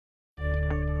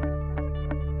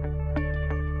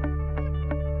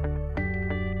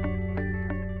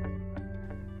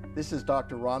This is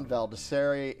Dr. Ron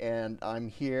Valdiserri, and I'm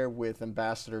here with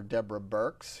Ambassador Deborah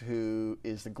Birx, who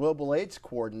is the Global AIDS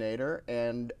Coordinator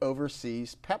and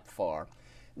oversees PEPFAR.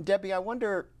 Debbie, I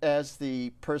wonder, as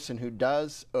the person who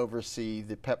does oversee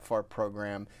the PEPFAR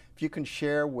program, if you can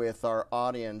share with our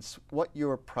audience what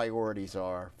your priorities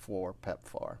are for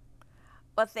PEPFAR.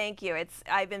 Well, thank you.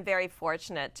 I've been very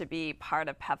fortunate to be part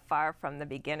of PEPFAR from the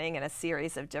beginning in a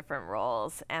series of different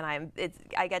roles, and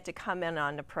I get to come in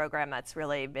on a program that's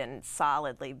really been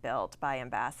solidly built by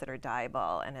Ambassador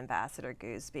Dybel and Ambassador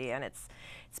Gooseby, and it's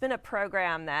been a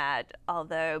program that,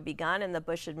 although begun in the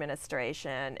Bush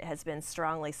administration, has been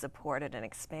strongly supported and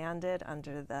expanded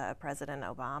under the President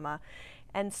Obama,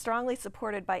 and strongly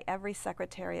supported by every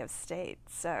Secretary of State.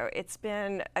 So it's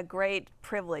been a great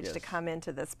privilege to come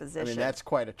into this position. I mean, that's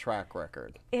quite a track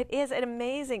record. It is an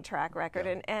amazing track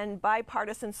record, and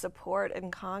bipartisan support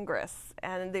in Congress,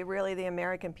 and really the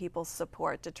American people's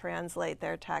support to translate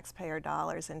their taxpayer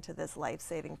dollars into this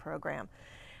life-saving program.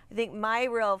 I think my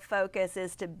real focus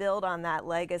is to build on that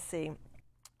legacy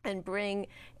and bring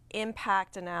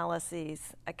impact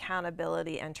analyses,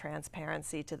 accountability, and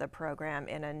transparency to the program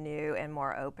in a new and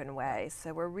more open way.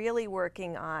 So we're really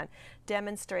working on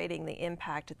demonstrating the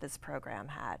impact that this program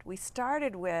had. We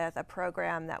started with a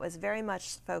program that was very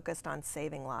much focused on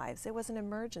saving lives. It was an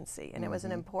emergency, and it was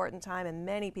an important time, and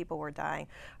many people were dying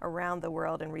around the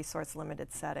world in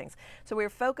resource-limited settings. So we were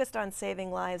focused on saving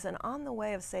lives, and on the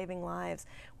way of saving lives,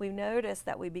 we noticed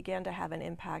that we began to have an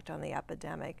impact on the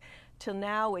epidemic. Till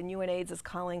now, when UNAIDS is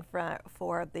calling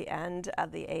for the end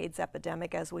of the AIDS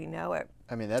epidemic as we know it.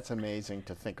 I mean, that's amazing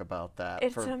to think about that.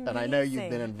 It's amazing. And I know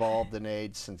you've been involved in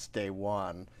AIDS since day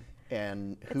one.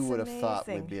 And who would have thought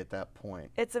we'd be at that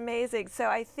point? It's amazing. So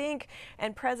I think,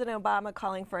 and President Obama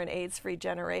calling for an AIDS-free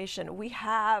generation, we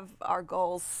have our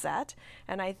goals set,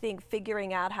 and I think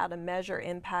figuring out how to measure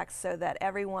impacts so that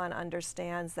everyone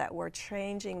understands that we're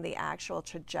changing the actual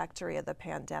trajectory of the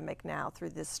pandemic now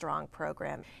through this strong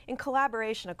program. In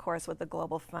collaboration, of course, with the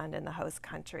Global Fund and the host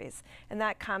countries, and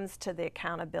that comes to the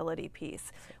accountability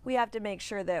piece. We have to make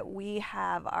sure that we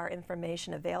have our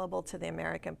information available to the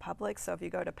American public. So if you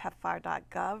go to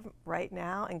PEPFAR.gov right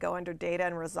now and go under data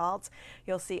and results,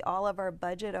 you'll see all of our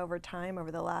budget over time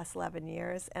over the last 11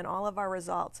 years and all of our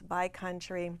results by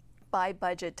country, by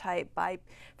budget type, by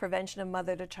prevention of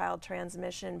mother-to-child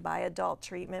transmission, by adult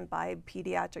treatment, by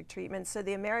pediatric treatment, so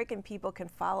the American people can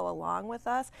follow along with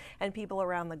us and people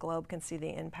around the globe can see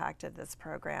the impact of this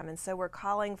program. And so we're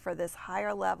calling for this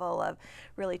higher level of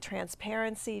really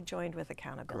transparency joined with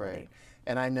accountability. Great.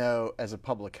 And I know as a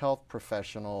public health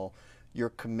professional, you're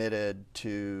committed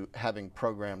to having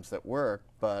programs that work,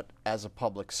 but as a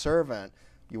public servant,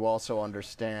 you also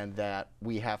understand that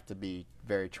we have to be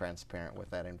very transparent with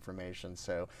that information.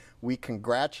 So we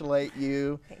congratulate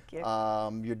you. Thank you.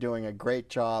 You're doing a great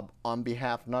job on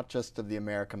behalf not just of the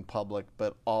American public,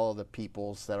 but all of the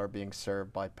peoples that are being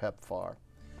served by PEPFAR.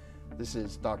 This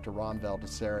is Dr. Ron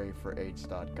Valdiserri for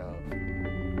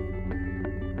AIDS.gov.